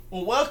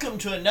Well, welcome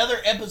to another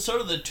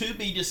episode of the To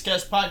Be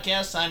Discussed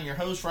podcast. I'm your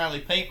host, Riley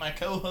Pate, my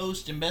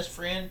co-host and best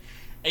friend,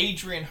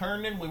 Adrian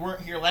Herndon. We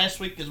weren't here last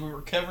week because we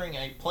were covering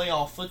a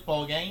playoff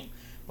football game,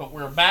 but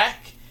we're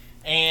back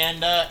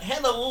and had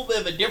a little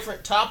bit of a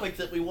different topic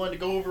that we wanted to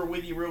go over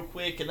with you real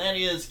quick, and that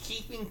is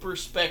keeping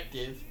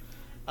perspective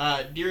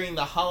during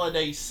the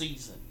holiday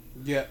season.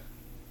 Yeah.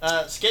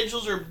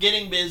 Schedules are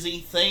getting busy.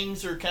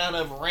 Things are kind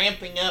of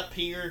ramping up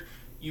here.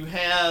 You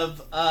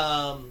have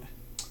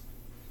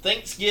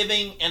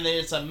Thanksgiving, and then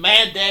it's a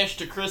mad dash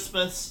to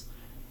Christmas.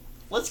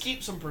 Let's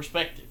keep some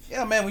perspective.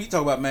 Yeah, man, when you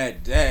talk about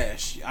mad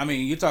dash, I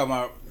mean, you're talking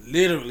about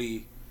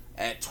literally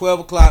at 12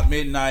 o'clock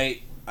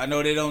midnight. I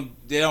know they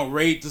don't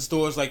raid the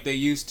stores like they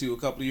used to a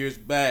couple of years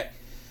back,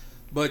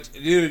 but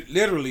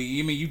literally,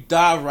 I mean, you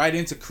dive right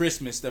into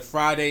Christmas, the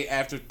Friday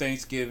after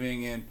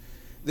Thanksgiving, and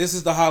this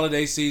is the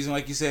holiday season.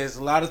 Like you said, there's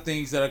a lot of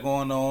things that are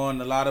going on,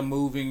 a lot of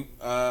moving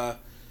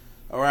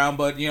around,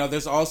 but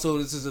there's also,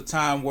 this is a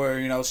time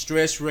where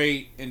stress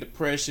rate and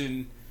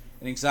depression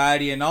and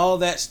anxiety and all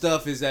that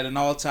stuff is at an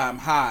all-time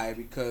high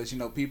because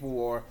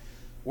people are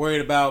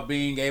worried about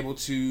being able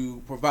to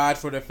provide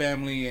for their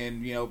family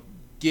and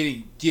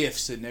getting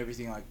gifts and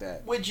everything like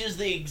that, which is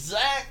the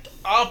exact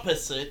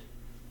opposite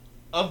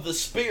of the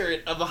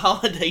spirit of the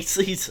holiday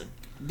season.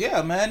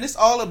 Yeah, man, it's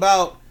all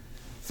about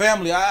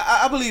family.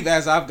 I believe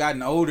as I've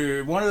gotten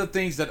older, one of the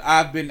things that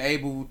I've been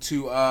able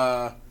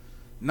to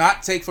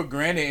not take for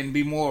granted and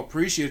be more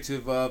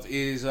appreciative of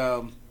is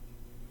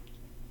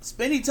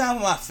spending time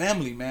with my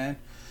family, man.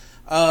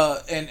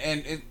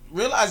 And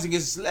realizing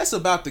it's less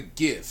about the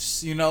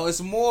gifts,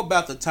 it's more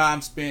about the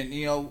time spent.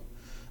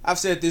 I've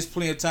said this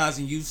plenty of times,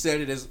 and you've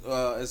said it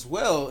as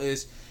well.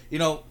 Is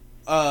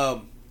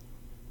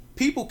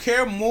people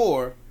care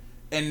more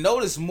and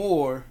notice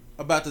more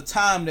about the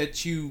time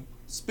that you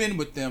spend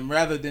with them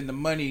rather than the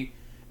money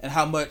and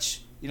how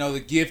much the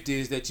gift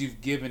is that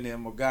you've given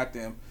them or got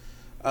them.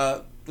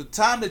 The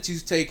time that you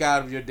take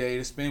out of your day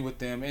to spend with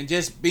them and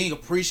just being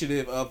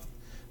appreciative of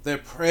their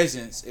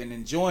presence and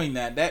enjoying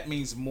that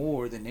means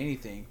more than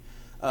anything.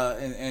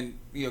 And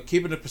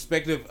keeping the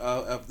perspective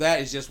of that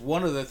is just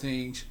one of the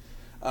things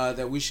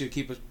that we should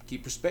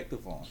keep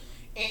perspective on.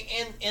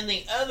 And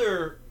the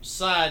other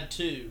side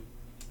too,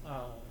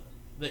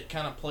 that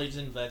kind of plays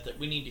into that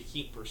we need to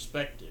keep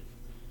perspective,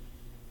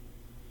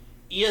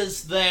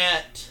 is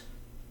that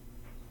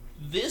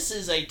this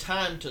is a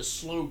time to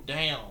slow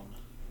down,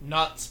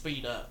 not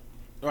speed up.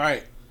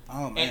 Right.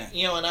 Oh man.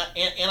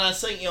 And I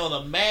say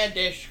the mad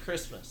dash to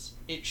Christmas,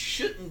 it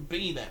shouldn't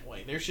be that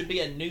way. There should be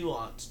a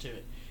nuance to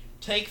it.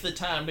 Take the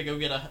time to go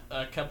get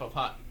a cup of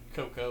hot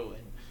cocoa,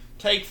 and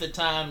take the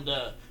time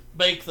to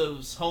bake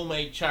those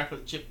homemade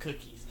chocolate chip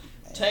cookies.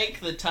 Man. Take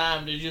the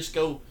time to just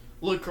go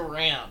look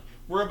around.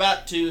 We're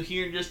about to,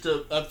 here in just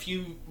a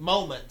few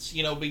moments,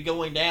 be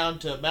going down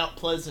to Mount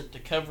Pleasant to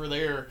cover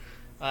their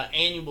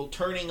annual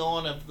turning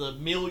on of the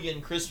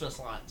 1,000,000 Christmas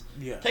lights.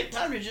 Yeah. Take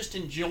time to just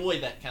enjoy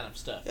that kind of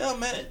stuff. Yeah,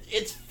 man.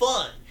 It's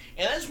fun.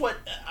 And that's what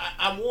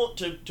I want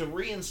to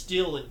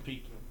reinstill in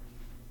people.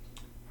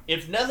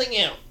 If nothing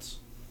else,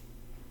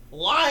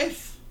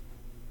 life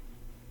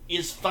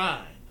is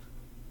fine.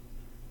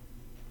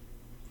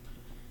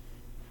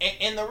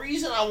 And the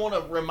reason I want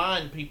to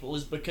remind people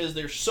is because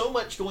there's so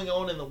much going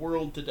on in the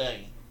world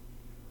today.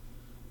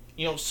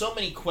 So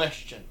many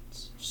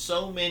questions,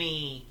 so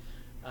many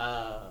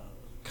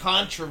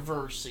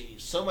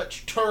controversies, so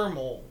much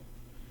turmoil.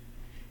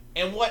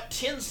 And what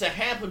tends to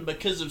happen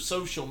because of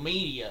social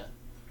media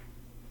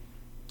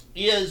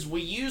is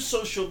we use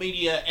social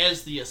media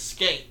as the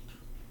escape.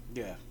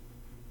 Yeah.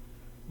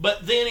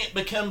 But then it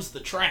becomes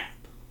the trap.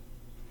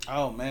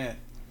 Oh man.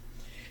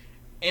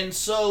 And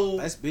so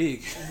that's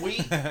big. we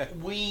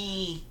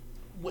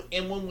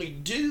and when we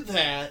do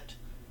that,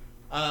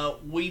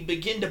 we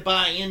begin to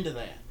buy into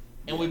that,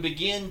 and we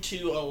begin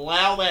to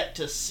allow that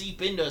to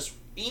seep into us,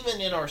 even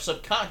in our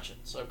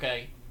subconscious.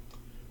 Okay,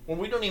 when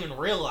we don't even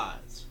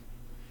realize,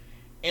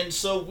 and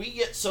so we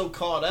get so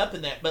caught up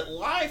in that. But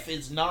life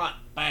is not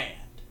bad.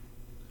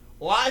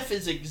 Life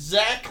is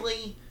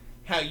exactly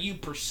how you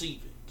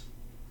perceive it.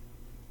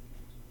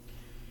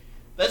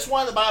 That's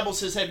why the Bible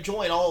says have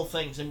joy in all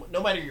things, and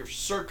no matter your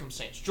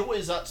circumstance. Joy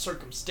is not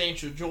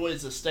circumstantial. Joy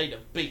is a state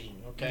of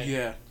being, okay?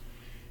 Yeah.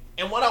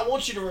 And what I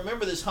want you to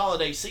remember this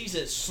holiday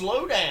season is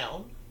slow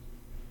down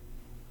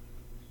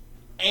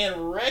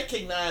and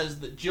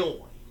recognize the joy.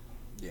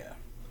 Yeah.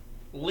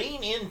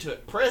 Lean into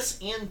it. Press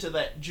into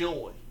that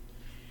joy.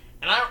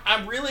 And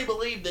I really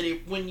believe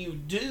that when you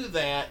do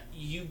that,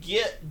 you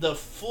get the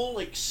full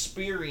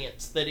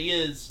experience that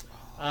is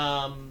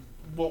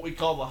what we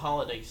call the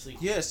holiday season.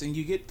 Yes, and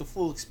you get the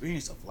full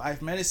experience of life,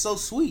 man. It's so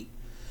sweet.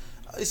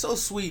 It's so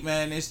sweet,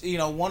 man. It's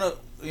one of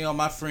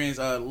my friends,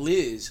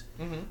 Liz,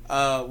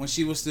 when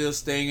she was still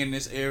staying in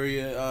this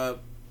area,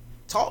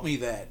 taught me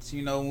that.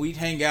 When we'd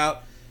hang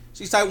out,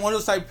 she's one of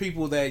those type of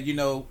people that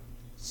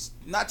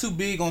not too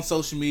big on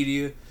social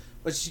media,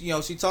 but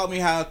she taught me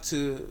how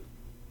to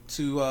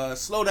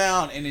slow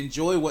down and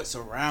enjoy what's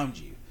around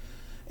you.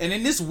 And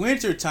in this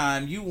winter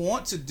time, you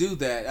want to do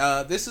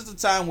that. This is the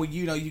time where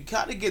you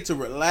kind of get to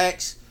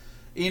relax.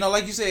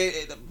 Like you said,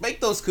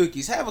 bake those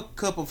cookies, have a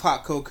cup of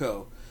hot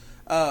cocoa.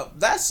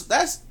 That's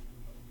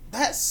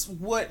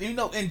what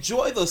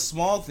enjoy those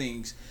small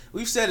things.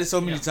 We've said it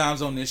so many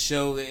times on this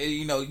show.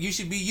 You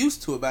should be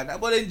used to it by now,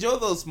 but enjoy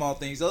those small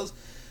things. Those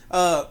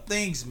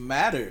things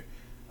matter.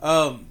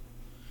 And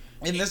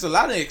there's a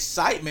lot of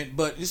excitement,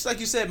 but just like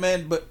you said,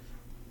 man. But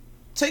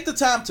take the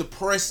time to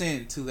press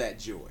into that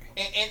joy.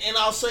 And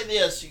I'll say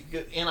this,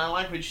 and I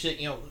like what you said.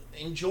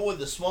 Enjoy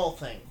the small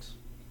things.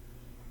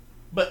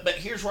 But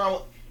here's where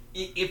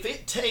if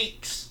it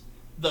takes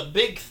the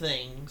big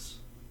things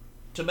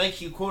to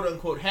make you quote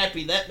unquote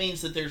happy, that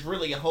means that there's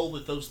really a hole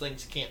that those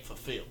things can't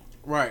fulfill.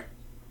 Right.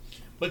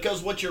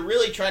 Because what you're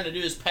really trying to do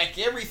is pack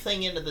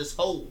everything into this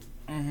hole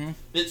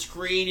that's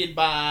created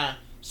by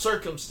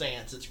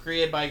circumstance, it's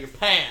created by your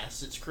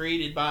past, it's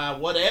created by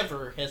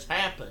whatever has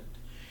happened.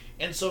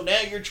 And so now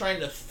you're trying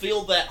to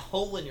fill that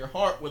hole in your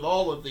heart with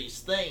all of these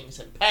things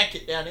and pack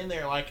it down in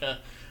there like a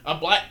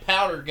black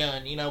powder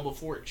gun,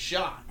 before it's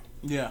shot.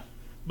 Yeah.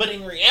 But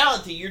in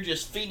reality, you're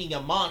just feeding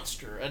a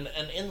monster, an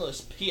endless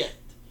pit.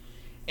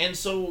 And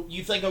so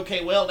you think,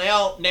 okay, well,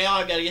 now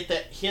I got to get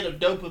that hit of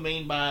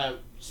dopamine by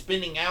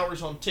spending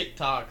hours on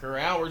TikTok or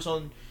hours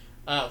on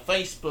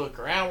Facebook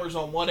or hours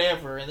on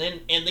whatever. And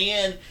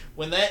then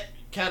when that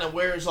kind of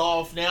wears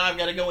off, now I've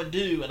got to go and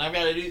do, and I've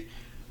got to do.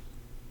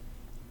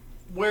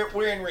 Where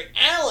in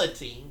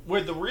reality,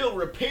 where the real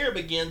repair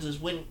begins is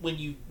when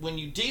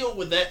you deal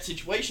with that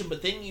situation,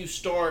 but then you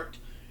start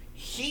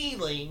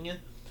healing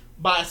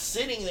by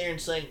sitting there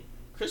and saying,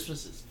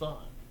 Christmas is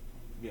fun.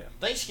 Yeah.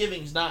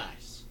 Thanksgiving's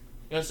nice.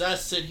 So I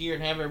sit here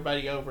and have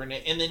everybody over, and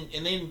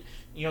then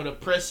to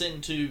press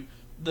into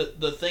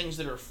the things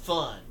that are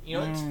fun.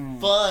 It's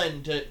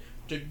fun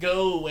to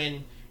go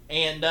and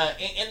not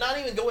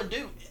even go and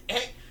do.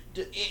 Heck,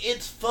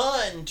 it's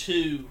fun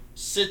to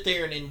sit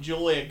there and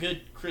enjoy a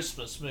good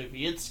Christmas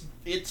movie.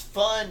 It's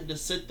fun to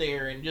sit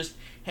there and just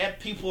have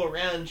people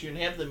around you and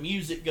have the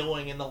music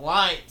going and the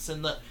lights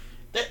and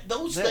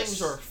those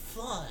things are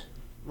fun.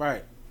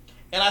 Right.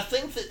 And I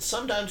think that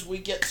sometimes we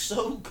get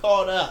so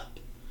caught up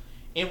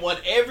in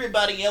what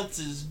everybody else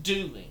is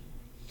doing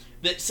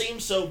that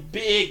seems so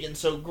big and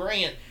so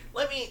grand.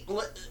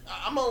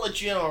 I'm gonna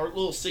let you in on a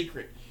little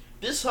secret.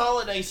 This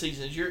holiday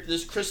season,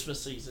 this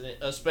Christmas season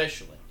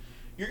especially,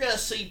 you're going to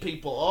see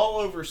people all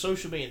over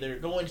social media that are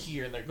going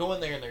here and they're going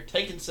there and they're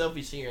taking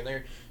selfies here and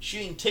they're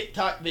shooting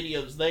TikTok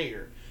videos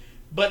there.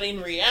 But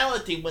in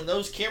reality, when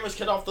those cameras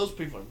cut off, those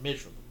people are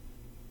miserable.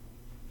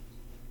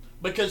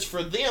 Because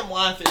for them,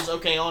 life is,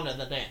 okay, on to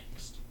the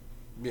next.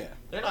 Yeah.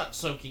 They're not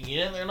soaking it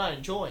in. They're not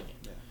enjoying it.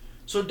 Yeah.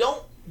 So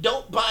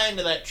don't buy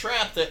into that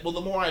trap that, well,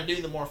 the more I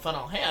do, the more fun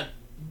I'll have.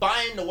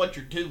 Buy into what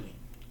you're doing.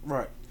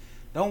 Right.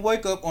 Don't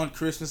wake up on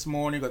Christmas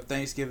morning or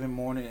Thanksgiving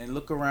morning and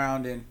look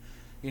around and,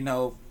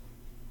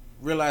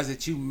 realize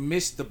that you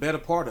missed the better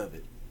part of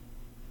it,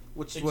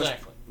 which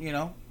exactly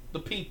was the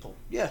people.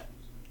 Yeah.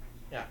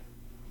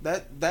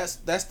 That's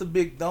the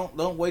big.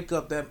 Don't wake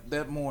up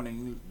that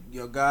morning.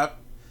 God,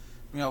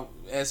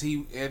 as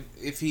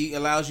if He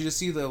allows you to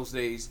see those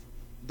days,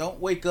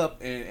 don't wake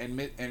up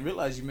and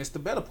realize you missed the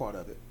better part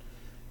of it.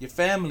 Your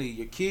family,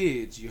 your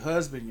kids, your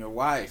husband, your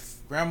wife,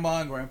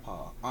 grandma and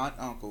grandpa, aunt,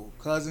 uncle,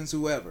 cousins,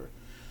 whoever.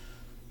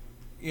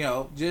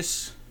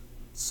 Just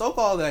soak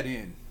all that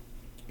in.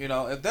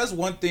 If there's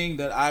one thing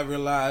that I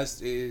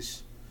realized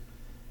is,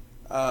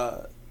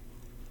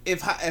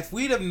 if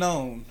we'd have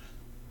known,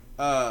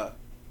 back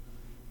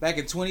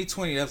in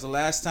 2020, that was the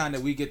last time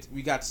that we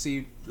got to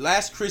see,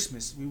 last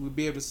Christmas we would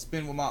be able to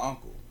spend with my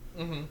uncle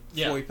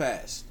before he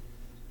passed.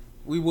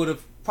 We would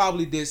have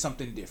probably did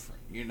something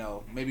different.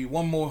 Maybe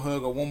one more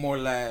hug or one more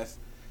laugh.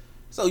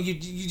 So you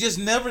just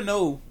never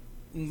know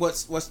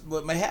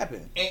what may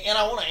happen. And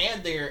I want to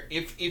add there,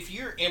 if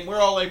you're, and we're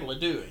all able to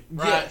do it,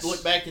 right? Yes.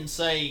 Look back and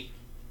say,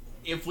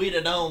 if we'd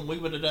have known, we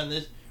would have done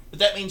this. But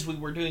that means we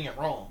were doing it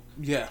wrong.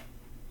 Yeah.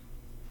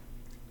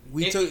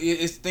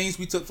 It's things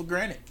we took for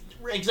granted.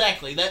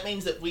 Exactly. That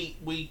means that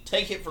we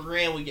take it for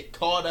granted. We get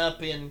caught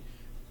up in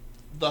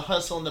the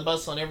hustle and the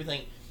bustle and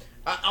everything.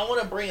 I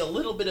want to bring a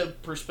little bit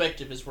of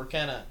perspective as we're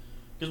kind of,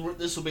 because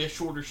this will be a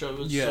shorter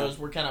show, so as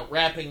we're kind of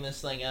wrapping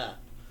this thing up.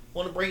 I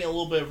want to bring a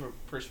little bit of a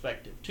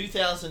perspective.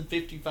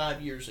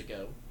 2,055 years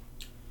ago,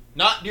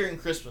 not during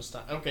Christmas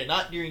time. Okay,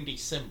 not during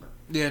December.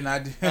 Yeah,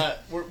 not.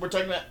 We're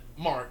talking about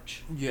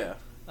March. Yeah.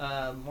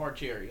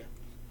 March area.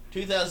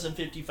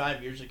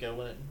 2,055 years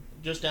ago,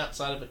 just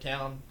outside of a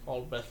town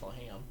called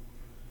Bethlehem,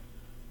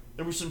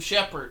 there were some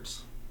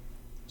shepherds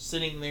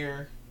sitting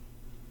there.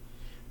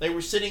 They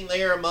were sitting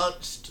there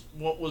amongst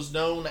what was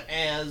known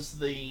as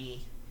the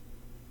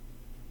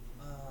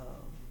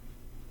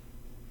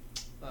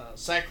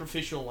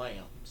sacrificial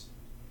lambs.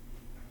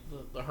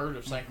 The herd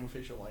of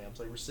sacrificial lambs.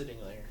 They were sitting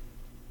there.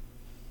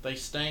 They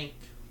stank.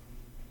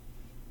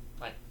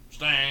 Like,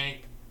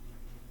 stank.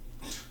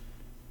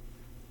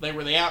 They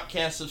were the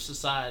outcasts of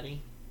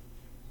society.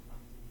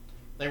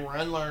 They were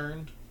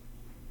unlearned.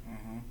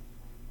 Mm-hmm.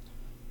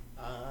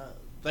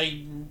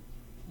 they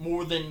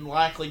more than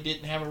likely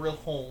didn't have a real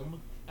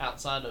home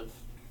outside of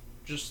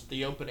just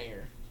the open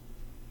air.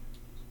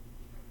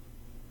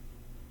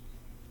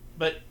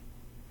 But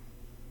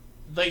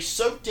they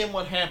soaked in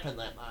what happened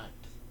that night.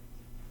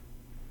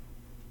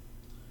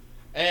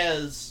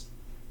 As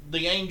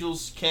the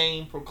angels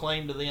came,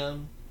 proclaimed to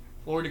them,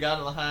 Glory to God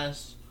in the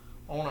highest,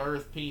 on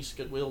earth peace,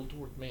 goodwill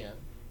toward men.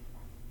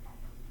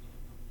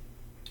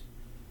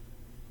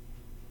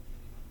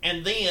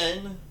 And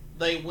then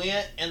they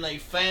went and they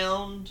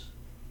found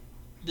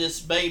this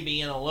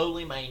baby in a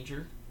lowly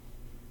manger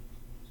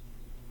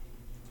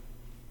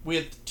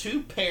with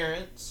two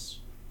parents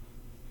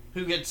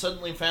who had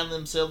suddenly found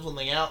themselves on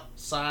the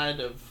outside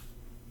of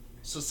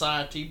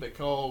society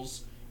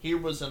because here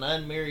was an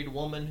unmarried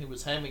woman who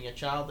was having a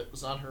child that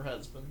was not her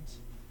husband's.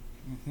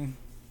 Mm-hmm.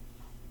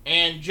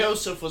 And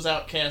Joseph was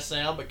outcast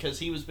now because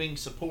he was being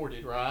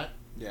supported, right?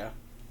 Yeah.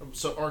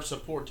 Or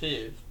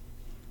supportive.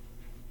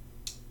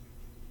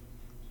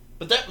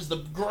 But that was the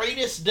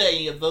greatest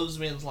day of those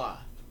men's life.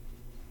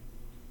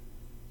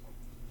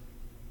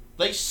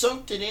 They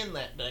soaked it in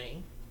that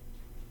day.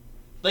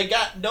 They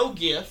got no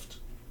gift,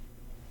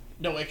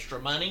 no extra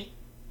money.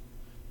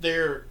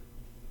 Their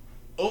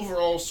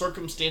overall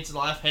circumstance in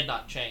life had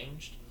not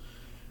changed.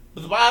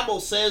 But the Bible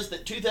says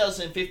that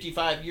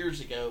 2,055 years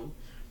ago,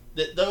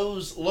 that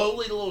those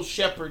lowly little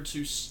shepherds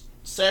who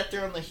sat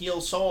there on the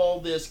hill, saw all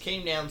this,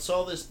 came down,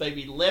 saw this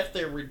baby, left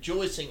there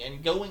rejoicing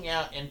and going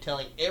out and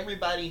telling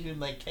everybody whom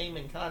they came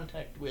in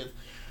contact with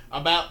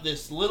about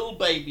this little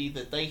baby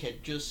that they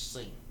had just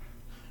seen.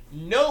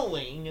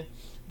 Knowing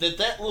that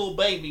that little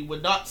baby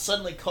would not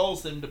suddenly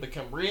cause them to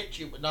become rich,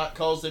 it would not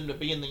cause them to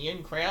be in the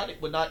in crowd,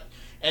 it would not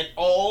at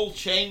all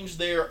change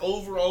their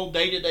overall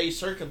day-to-day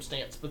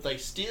circumstance, but they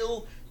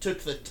still took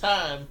the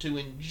time to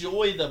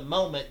enjoy the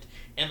moment,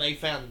 and they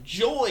found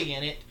joy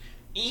in it,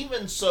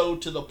 even so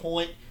to the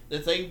point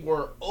that they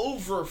were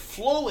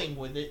overflowing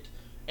with it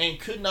and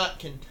could not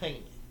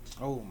contain it.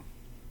 Oh.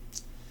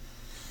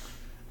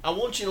 I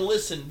want you to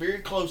listen very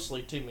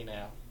closely to me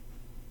now.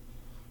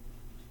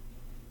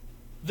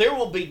 There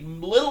will be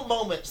little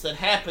moments that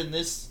happen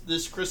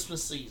this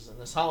Christmas season,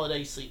 this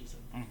holiday season,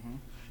 Mm-hmm.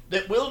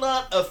 that will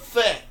not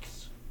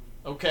affect,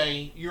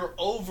 okay, your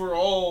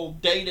overall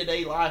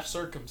day-to-day life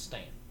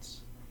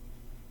circumstance.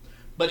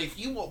 But if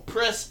you will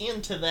press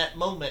into that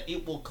moment,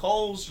 it will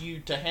cause you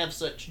to have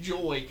such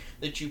joy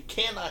that you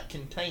cannot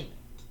contain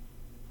it.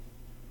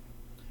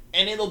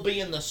 And it'll be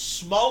in the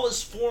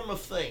smallest form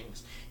of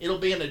things. It'll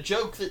be in a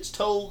joke that's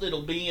told.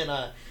 It'll be in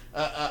a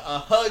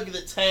hug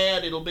that's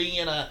had. It'll be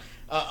in a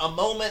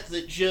moment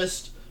that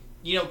just,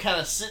 kind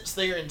of sits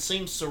there and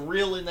seems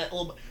surreal in that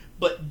little.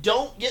 But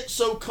don't get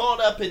so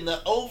caught up in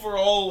the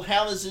overall,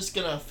 how is this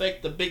going to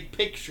affect the big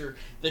picture,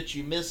 that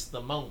you miss the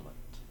moment.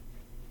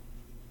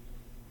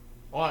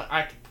 Well,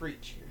 I could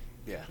preach here.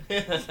 Yeah.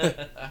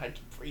 I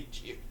could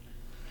preach here.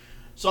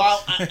 So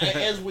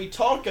as we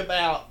talk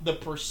about the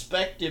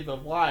perspective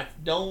of life,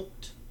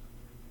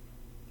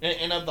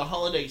 and of the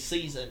holiday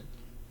season,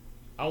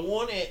 I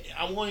want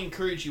to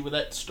encourage you with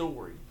that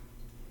story.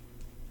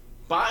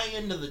 Buy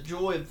into the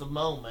joy of the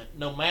moment,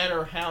 no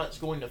matter how it's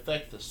going to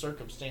affect the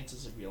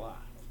circumstances of your life.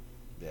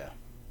 Yeah.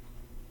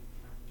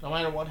 No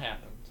matter what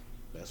happens.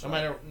 That's no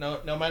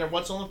right. No matter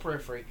what's on the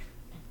periphery.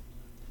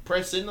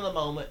 Press into the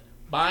moment.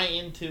 Buy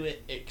into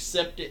it,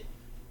 accept it,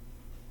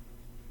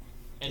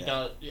 and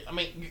Yeah.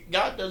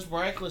 God does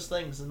miraculous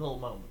things in little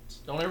moments.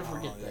 Don't ever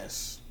forget that.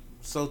 Yes,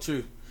 so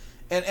true.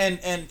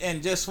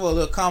 And just for a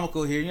little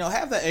comical here,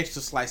 have that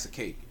extra slice of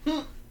cake.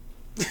 It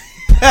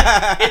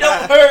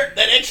don't hurt,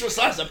 that extra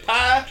slice of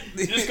pie.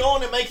 Just go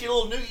on and make your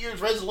little New Year's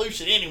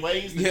resolution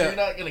anyways that you're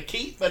not going to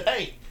keep, but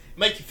hey,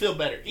 make you feel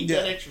better. Eat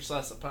that extra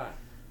slice of pie.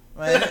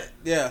 Man,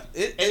 yeah.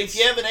 And if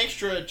you have an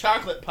extra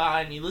chocolate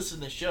pie and you listen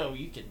to the show,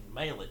 you can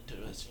mail it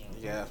to us.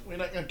 Yeah. We're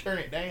not going to turn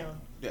it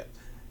down. Yeah.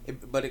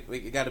 But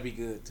it got to be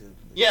good, too.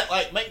 Yeah,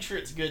 make sure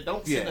it's good.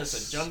 Don't send us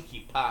a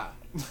junky pie.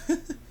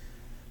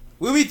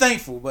 We'll be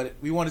thankful, but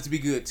we want it to be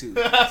good, too.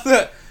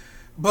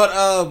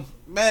 But,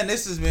 man,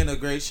 this has been a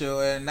great show.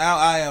 And now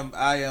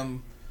I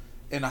am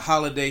in a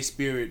holiday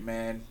spirit,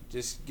 man.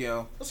 Just,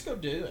 Let's go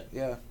do it.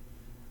 Yeah.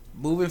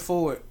 Moving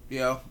forward,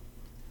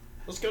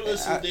 Let's go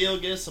listen to the deal,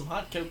 get us some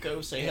hot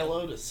cocoa, say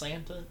hello to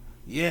Santa.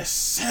 Yes,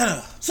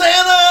 Santa!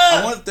 Santa!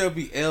 I wonder if there'll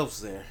be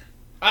elves there.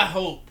 I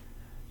hope.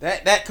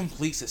 That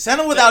completes it.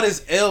 Santa without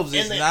his elves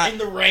is not... And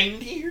the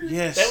reindeer?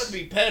 Yes. That would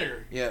be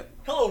better. Yeah.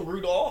 Hello,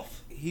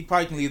 Rudolph. He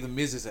probably can leave the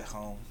missus at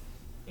home.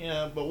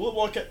 Yeah, but we'll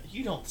walk up...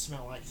 You don't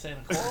smell like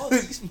Santa Claus. You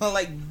smell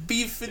like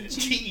beef and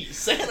cheese.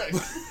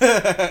 Santa.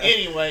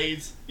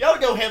 Anyways, y'all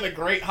go have a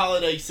great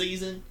holiday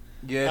season.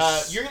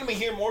 Yes. You're going to be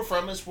hearing more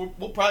from us.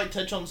 We'll probably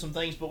touch on some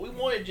things, but we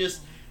wanted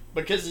just...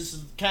 Because this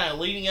is kind of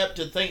leading up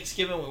to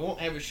Thanksgiving, we won't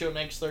have a show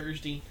next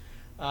Thursday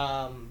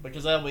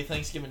because that'll be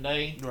Thanksgiving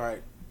Day.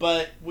 Right.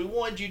 But we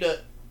wanted you to...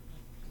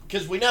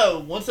 Because we know,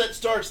 once that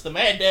starts, the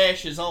mad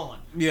dash is on.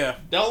 Yeah.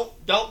 Don't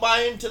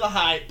buy into the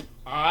hype,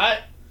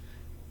 alright?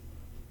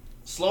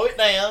 Slow it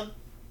down.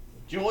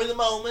 Enjoy the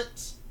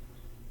moments.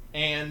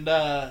 And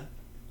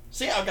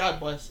See how God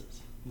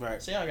blesses.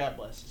 Right. See how God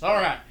blesses. All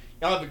right.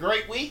 Y'all have a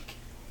great week.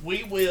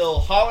 We will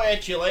holler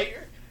at you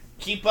later.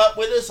 Keep up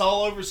with us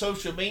all over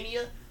social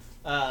media.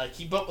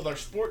 Keep up with our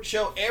sports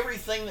show.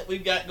 Everything that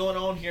we've got going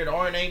on here at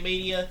RNA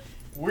Media.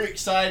 We're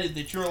excited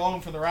that you're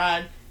along for the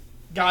ride.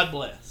 God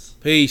bless.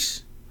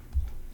 Peace.